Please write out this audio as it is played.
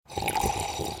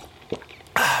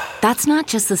That's not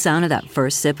just the sound of that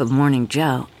first sip of Morning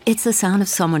Joe. It's the sound of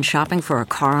someone shopping for a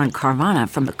car on Carvana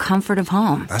from the comfort of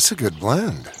home. That's a good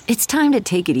blend. It's time to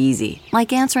take it easy,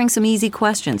 like answering some easy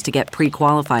questions to get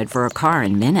pre-qualified for a car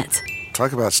in minutes.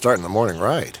 Talk about starting the morning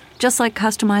right. Just like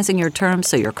customizing your terms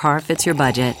so your car fits your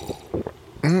budget.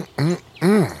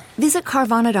 Visit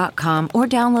Carvana.com or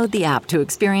download the app to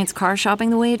experience car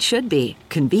shopping the way it should be.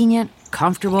 Convenient,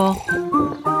 comfortable.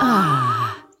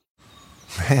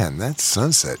 Man, that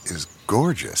sunset is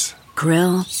gorgeous.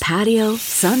 Grill, patio,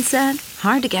 sunset.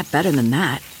 Hard to get better than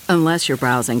that. Unless you're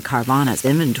browsing Carvana's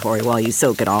inventory while you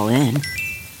soak it all in.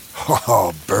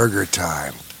 Oh, burger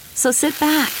time. So sit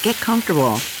back, get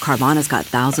comfortable. Carvana's got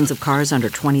thousands of cars under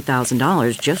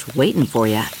 $20,000 just waiting for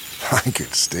you. I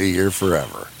could stay here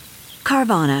forever.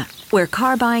 Carvana, where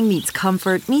car buying meets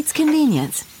comfort meets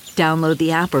convenience. Download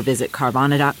the app or visit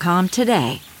Carvana.com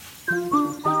today.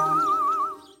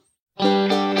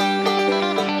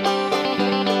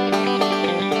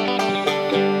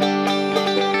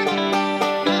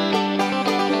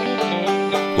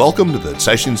 Welcome to the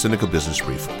Caixin-Sinica Business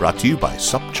Brief, brought to you by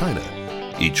Sup China.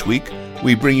 Each week,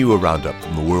 we bring you a roundup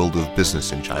from the world of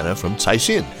business in China from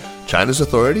Caixin, China's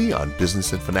authority on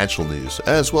business and financial news,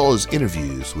 as well as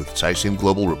interviews with Caixin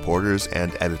Global reporters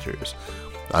and editors.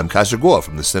 I'm Kaiser Guo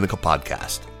from the Sinica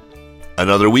Podcast.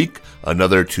 Another week,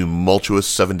 another tumultuous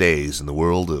 7 days in the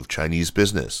world of Chinese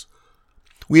business.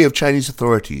 We have Chinese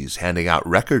authorities handing out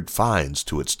record fines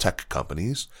to its tech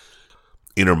companies,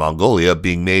 Inner Mongolia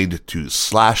being made to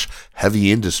slash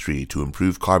heavy industry to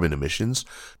improve carbon emissions,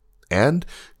 and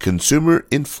consumer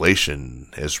inflation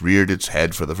has reared its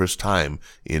head for the first time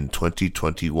in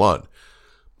 2021.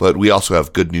 But we also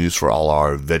have good news for all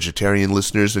our vegetarian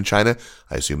listeners in China.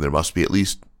 I assume there must be at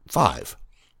least 5.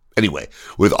 Anyway,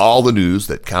 with all the news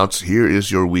that counts, here is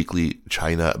your weekly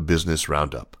China Business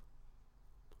Roundup.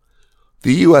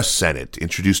 The U.S. Senate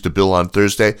introduced a bill on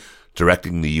Thursday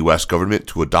directing the U.S. government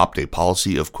to adopt a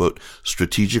policy of, quote,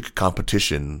 strategic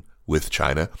competition with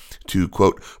China to,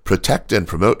 quote, protect and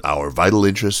promote our vital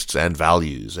interests and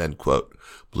values, end quote.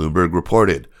 Bloomberg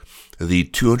reported. The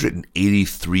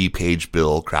 283-page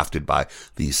bill crafted by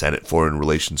the Senate Foreign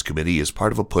Relations Committee is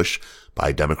part of a push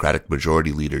by Democratic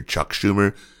Majority Leader Chuck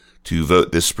Schumer to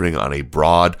vote this spring on a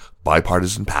broad,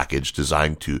 bipartisan package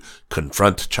designed to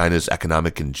confront China's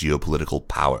economic and geopolitical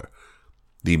power.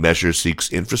 The measure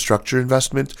seeks infrastructure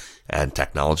investment and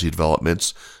technology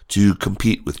developments to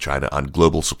compete with China on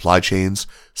global supply chains,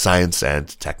 science, and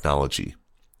technology.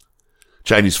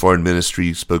 Chinese Foreign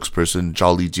Ministry spokesperson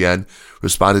Zhao Lijian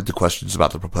responded to questions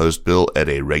about the proposed bill at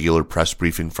a regular press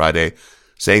briefing Friday,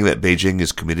 saying that Beijing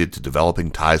is committed to developing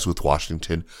ties with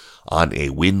Washington on a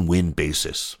win-win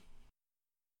basis.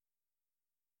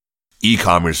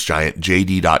 E-commerce giant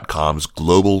JD.com's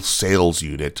global sales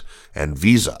unit and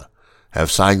Visa have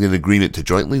signed an agreement to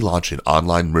jointly launch an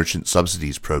online merchant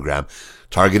subsidies program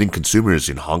targeting consumers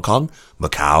in Hong Kong,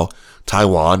 Macau,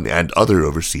 Taiwan, and other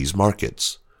overseas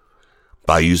markets.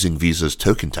 By using Visa's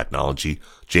token technology,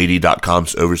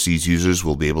 JD.com's overseas users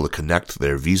will be able to connect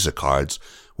their Visa cards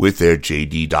with their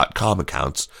JD.com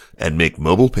accounts and make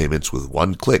mobile payments with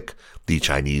one click, the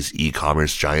Chinese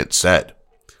e-commerce giant said.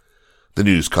 The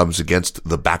news comes against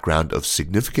the background of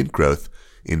significant growth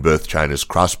in both China's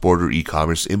cross-border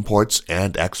e-commerce imports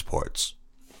and exports.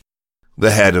 The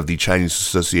head of the Chinese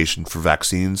Association for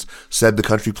Vaccines said the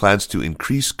country plans to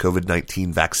increase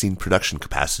COVID-19 vaccine production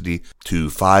capacity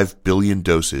to 5 billion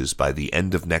doses by the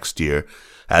end of next year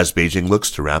as Beijing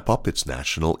looks to ramp up its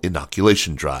national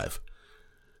inoculation drive.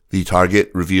 The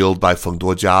target, revealed by Feng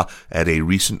Duojia at a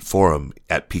recent forum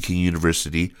at Peking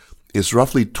University, is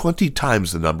roughly 20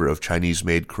 times the number of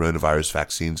Chinese-made coronavirus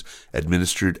vaccines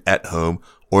administered at home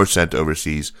or sent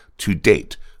overseas to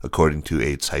date, according to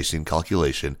a Caixin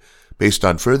calculation, based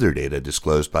on further data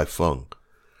disclosed by Feng.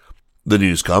 The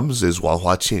news comes as Wang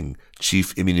Huaqing,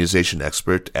 chief immunization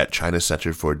expert at China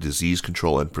Center for Disease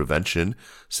Control and Prevention,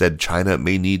 said China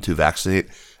may need to vaccinate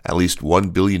at least 1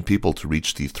 billion people to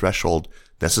reach the threshold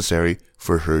necessary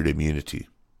for herd immunity.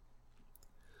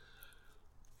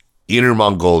 Inner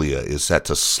Mongolia is set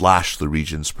to slash the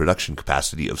region's production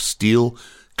capacity of steel,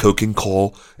 coking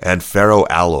coal, and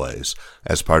ferroalloys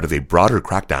as part of a broader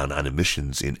crackdown on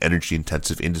emissions in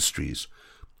energy-intensive industries.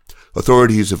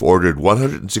 Authorities have ordered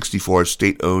 164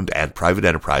 state-owned and private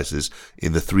enterprises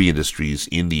in the 3 industries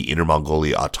in the Inner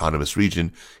Mongolia Autonomous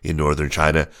Region in northern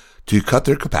China to cut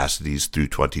their capacities through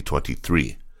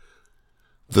 2023.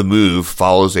 The move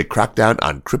follows a crackdown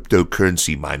on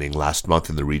cryptocurrency mining last month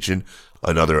in the region,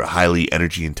 another highly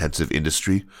energy-intensive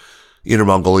industry. Inner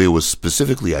Mongolia was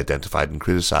specifically identified and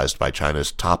criticized by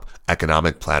China's top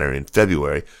economic planner in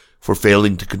February for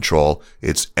failing to control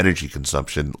its energy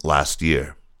consumption last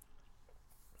year.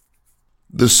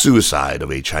 The suicide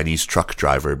of a Chinese truck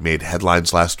driver made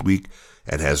headlines last week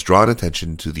and has drawn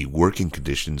attention to the working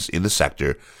conditions in the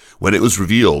sector when it was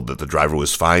revealed that the driver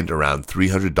was fined around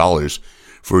 $300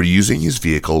 for using his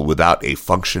vehicle without a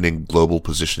functioning global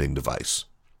positioning device.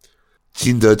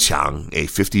 Jin Deqiang, a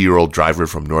 50-year-old driver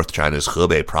from North China's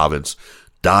Hebei province,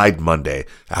 died Monday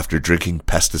after drinking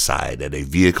pesticide at a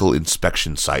vehicle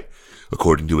inspection site,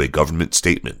 according to a government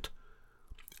statement.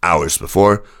 Hours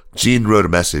before, Jin wrote a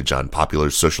message on popular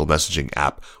social messaging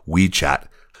app WeChat,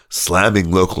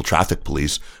 slamming local traffic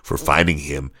police for finding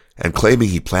him and claiming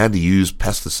he planned to use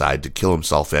pesticide to kill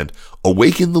himself and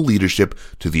awaken the leadership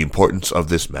to the importance of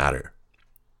this matter.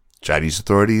 Chinese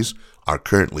authorities are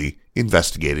currently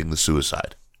investigating the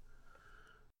suicide.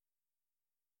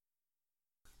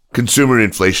 Consumer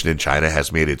inflation in China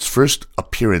has made its first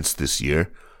appearance this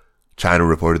year. China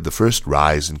reported the first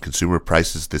rise in consumer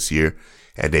prices this year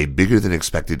and a bigger than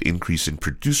expected increase in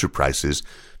producer prices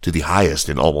to the highest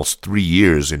in almost 3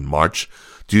 years in March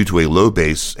due to a low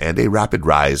base and a rapid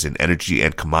rise in energy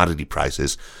and commodity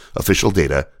prices, official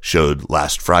data showed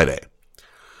last Friday.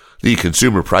 The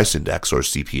Consumer Price Index, or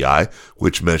CPI,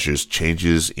 which measures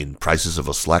changes in prices of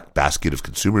a select basket of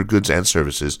consumer goods and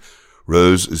services,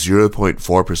 rose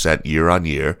 0.4%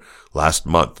 year-on-year last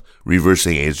month,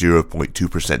 reversing a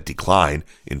 0.2% decline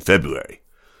in February.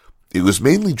 It was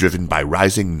mainly driven by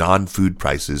rising non-food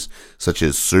prices such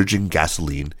as surging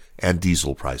gasoline and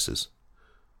diesel prices.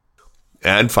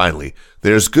 And finally,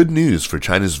 there's good news for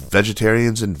China's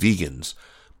vegetarians and vegans.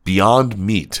 Beyond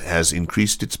Meat has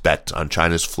increased its bet on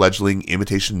China's fledgling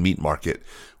imitation meat market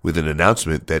with an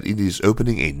announcement that it is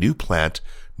opening a new plant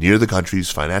near the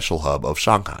country's financial hub of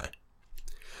Shanghai.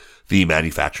 The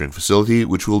manufacturing facility,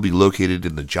 which will be located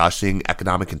in the Jiaxing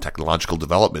Economic and Technological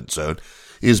Development Zone,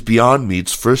 is Beyond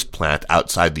Meat's first plant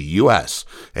outside the U.S.,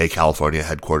 a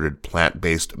California-headquartered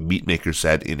plant-based meat maker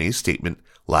said in a statement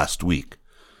last week.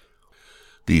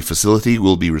 The facility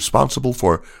will be responsible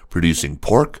for producing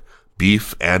pork,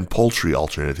 beef, and poultry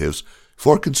alternatives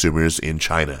for consumers in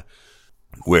China,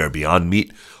 where Beyond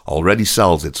Meat already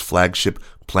sells its flagship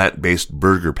plant-based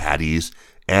burger patties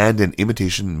and an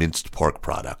imitation minced pork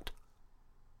product.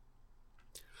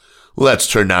 Let's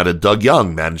turn now to Doug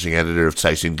Young, managing editor of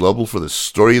Caixin Global, for the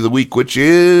story of the week, which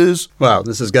is... Wow,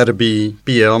 this has got to be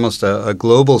almost a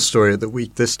global story of the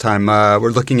week this time.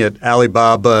 We're looking at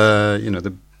Alibaba,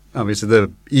 obviously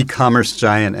the e-commerce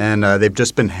giant, and they've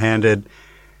just been handed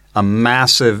a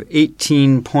massive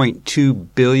 18.2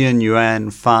 billion yuan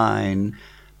fine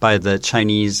by the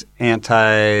Chinese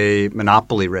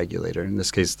anti-monopoly regulator, in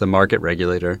this case the market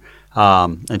regulator.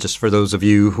 And just for those of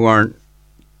you who aren't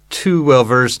too well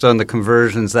versed on the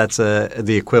conversions, that's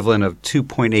the equivalent of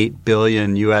 2.8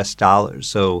 billion US dollars.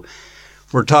 So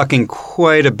we're talking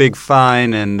quite a big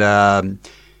fine, and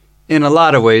in a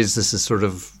lot of ways, this is sort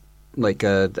of like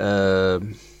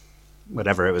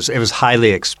whatever it was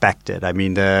highly expected. I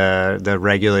mean, the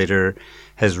regulator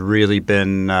has really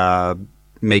been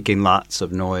making lots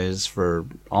of noise for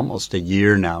almost a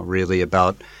year now, really,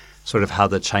 about sort of how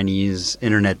the Chinese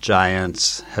internet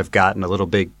giants have gotten a little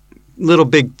big,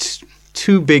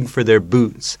 too big for their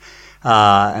boots,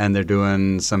 and they're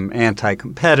doing some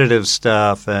anti-competitive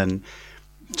stuff. And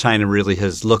China really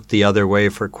has looked the other way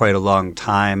for quite a long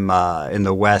time. In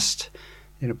the West,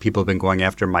 people have been going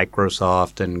after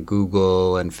Microsoft and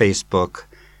Google and Facebook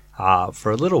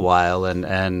for a little while,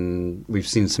 and we've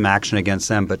seen some action against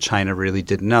them. But China really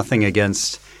did nothing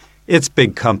against its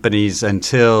big companies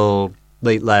until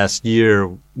late last year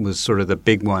was sort of the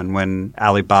big one when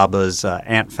Alibaba's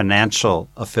Ant Financial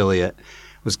affiliate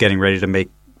was getting ready to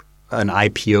make an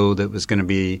IPO that was going to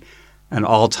be an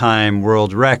all-time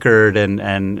world record,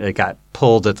 and it got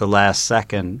pulled at the last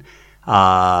second.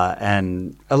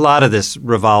 And a lot of this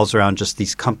revolves around just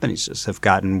these companies just have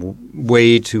gotten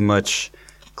way too much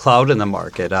clout in the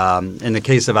market. In the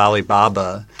case of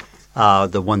Alibaba,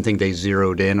 the one thing they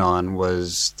zeroed in on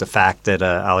was the fact that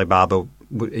Alibaba,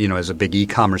 as a big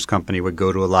e-commerce company, would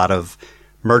go to a lot of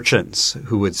merchants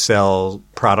who would sell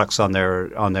products on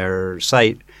their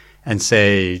site and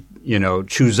say,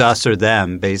 choose us or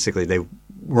them. Basically, they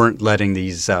weren't letting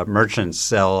these merchants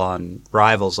sell on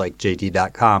rivals like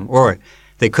JD.com, or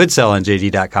they could sell on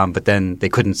JD.com, but then they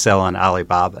couldn't sell on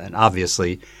Alibaba. And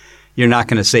obviously, you're not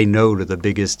going to say no to the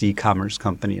biggest e-commerce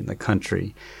company in the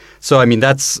country. So, I mean,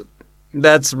 that's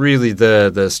really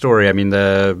the story. I mean,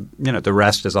 the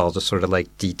rest is all just sort of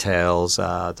like details.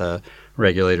 The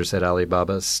regulator said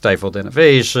Alibaba stifled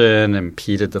innovation,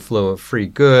 impeded the flow of free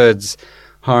goods,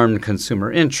 harmed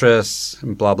consumer interests,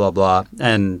 and blah, blah, blah.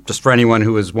 And just for anyone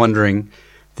who is wondering,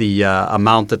 the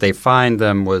amount that they fined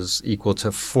them was equal to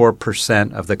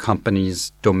 4% of the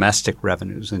company's domestic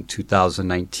revenues in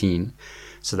 2019.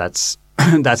 So that's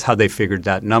how they figured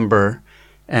that number.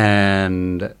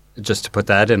 And just to put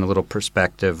that in a little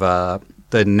perspective,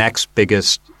 the next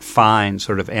biggest fine,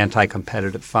 sort of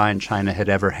anti-competitive fine China had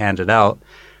ever handed out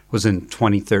was in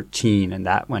 2013, and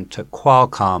that went to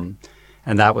Qualcomm,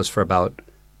 and that was for about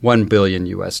 $1 billion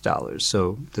US.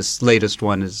 So this latest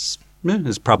one is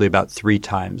probably about 3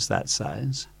 times that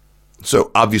size.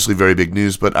 So obviously very big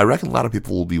news, but I reckon a lot of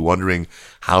people will be wondering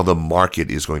how the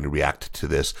market is going to react to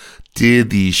this.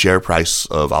 Did the share price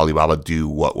of Alibaba do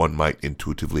what one might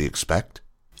intuitively expect?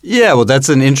 Yeah, well, that's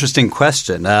an interesting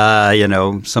question.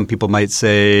 Some people might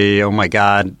say, oh, my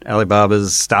God,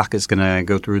 Alibaba's stock is going to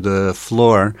go through the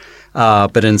floor.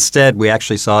 But instead, we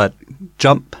actually saw it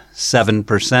jump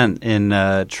 7%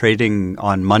 in trading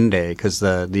on Monday because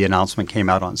the announcement came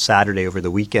out on Saturday over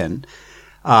the weekend.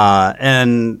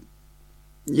 Some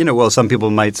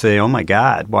people might say, oh, my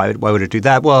God, why would it do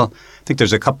that? Well, I think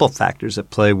there's a couple factors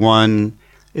at play. One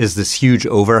is this huge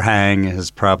overhang has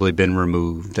probably been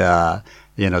removed.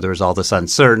 There was all this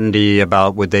uncertainty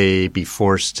about would they be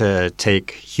forced to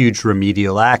take huge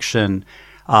remedial action.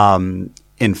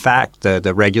 In fact,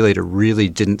 the regulator really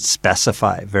didn't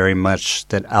specify very much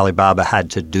that Alibaba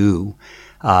had to do,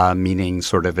 meaning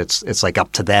sort of it's like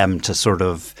up to them to sort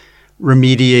of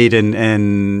remediate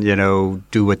and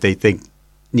do what they think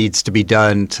needs to be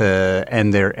done to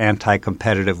end their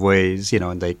anti-competitive ways.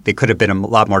 And they could have been a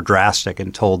lot more drastic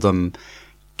and told them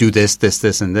do this,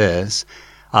 and this.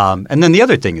 And then the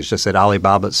other thing is just that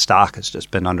Alibaba's stock has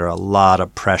just been under a lot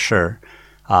of pressure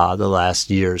the last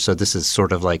year. So this is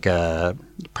sort of like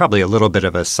probably a little bit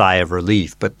of a sigh of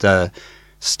relief. But the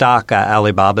stock,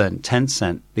 Alibaba and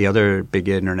Tencent, the other big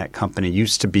internet company,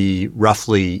 used to be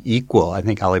roughly equal. I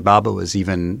think Alibaba was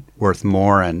even worth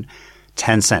more, and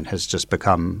Tencent has just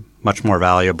become much more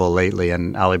valuable lately,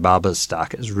 and Alibaba's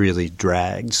stock has really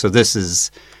dragged. So this is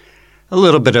a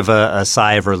little bit of a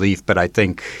sigh of relief, but I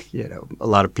think a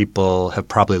lot of people have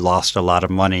probably lost a lot of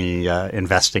money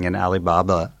investing in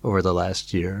Alibaba over the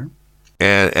last year.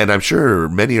 And I'm sure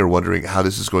many are wondering how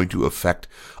this is going to affect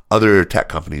other tech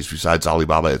companies besides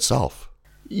Alibaba itself.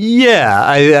 Yeah,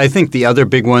 I think the other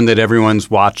big one that everyone's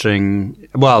watching,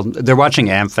 well, they're watching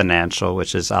Ant Financial,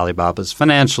 which is Alibaba's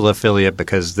financial affiliate,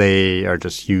 because they are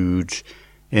just huge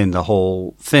in the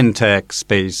whole fintech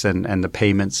space and the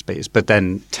payment space. But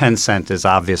then Tencent is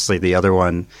obviously the other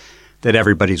one that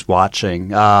everybody's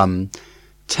watching.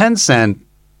 Tencent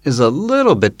is a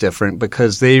little bit different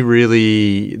because they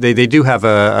do have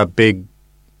a big,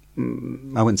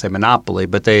 I wouldn't say monopoly,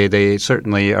 but they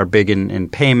certainly are big in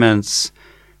payments,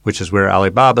 which is where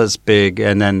Alibaba's big,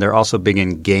 and then they're also big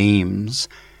in games.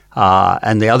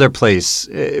 And the other place,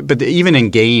 but even in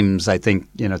games, I think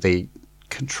they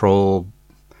control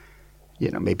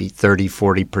maybe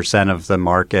 30-40% of the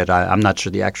market. I'm not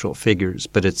sure the actual figures,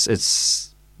 but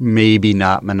it's maybe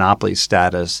not monopoly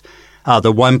status.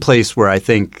 The one place where I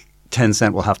think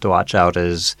Tencent will have to watch out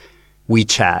is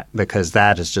WeChat, because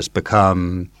that has just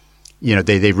become,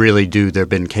 they really do. There have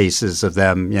been cases of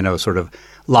them, sort of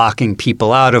locking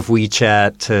people out of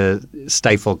WeChat to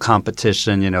stifle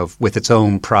competition, with its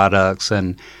own products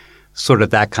and sort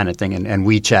of that kind of thing. And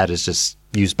WeChat is just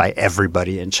used by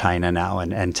everybody in China now,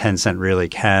 and Tencent really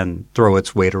can throw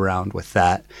its weight around with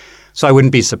that. So I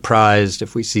wouldn't be surprised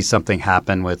if we see something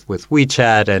happen with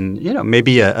WeChat and,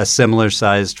 maybe a similar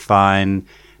sized fine,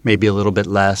 maybe a little bit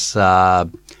less, but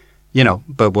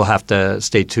we'll have to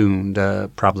stay tuned,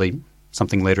 probably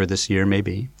something later this year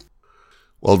maybe.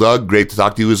 Well, Doug, great to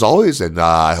talk to you as always, and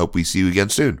I hope we see you again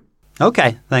soon.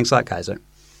 Okay. Thanks a lot, Kaiser.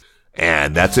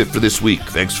 And that's it for this week.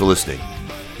 Thanks for listening.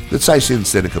 The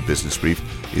Caixin-Sinica Business Brief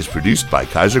is produced by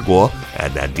Kaiser Guo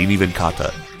and Nandini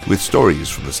Venkata, with stories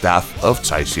from the staff of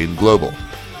Caixin Global.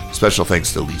 Special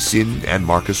thanks to Li Xin and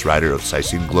Marcus Ryder of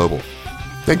Caixin Global.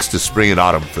 Thanks to Spring and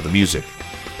Autumn for the music.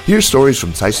 Hear stories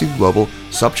from Caixin Global,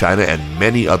 SupChina, and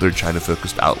many other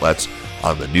China-focused outlets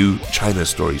on the new China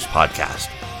Stories podcast.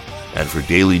 And for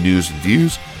daily news and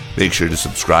views, make sure to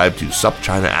subscribe to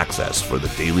SupChina Access for the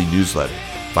daily newsletter.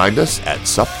 Find us at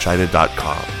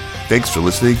supchina.com. Thanks for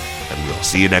listening, and we'll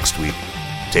see you next week.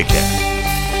 Take care.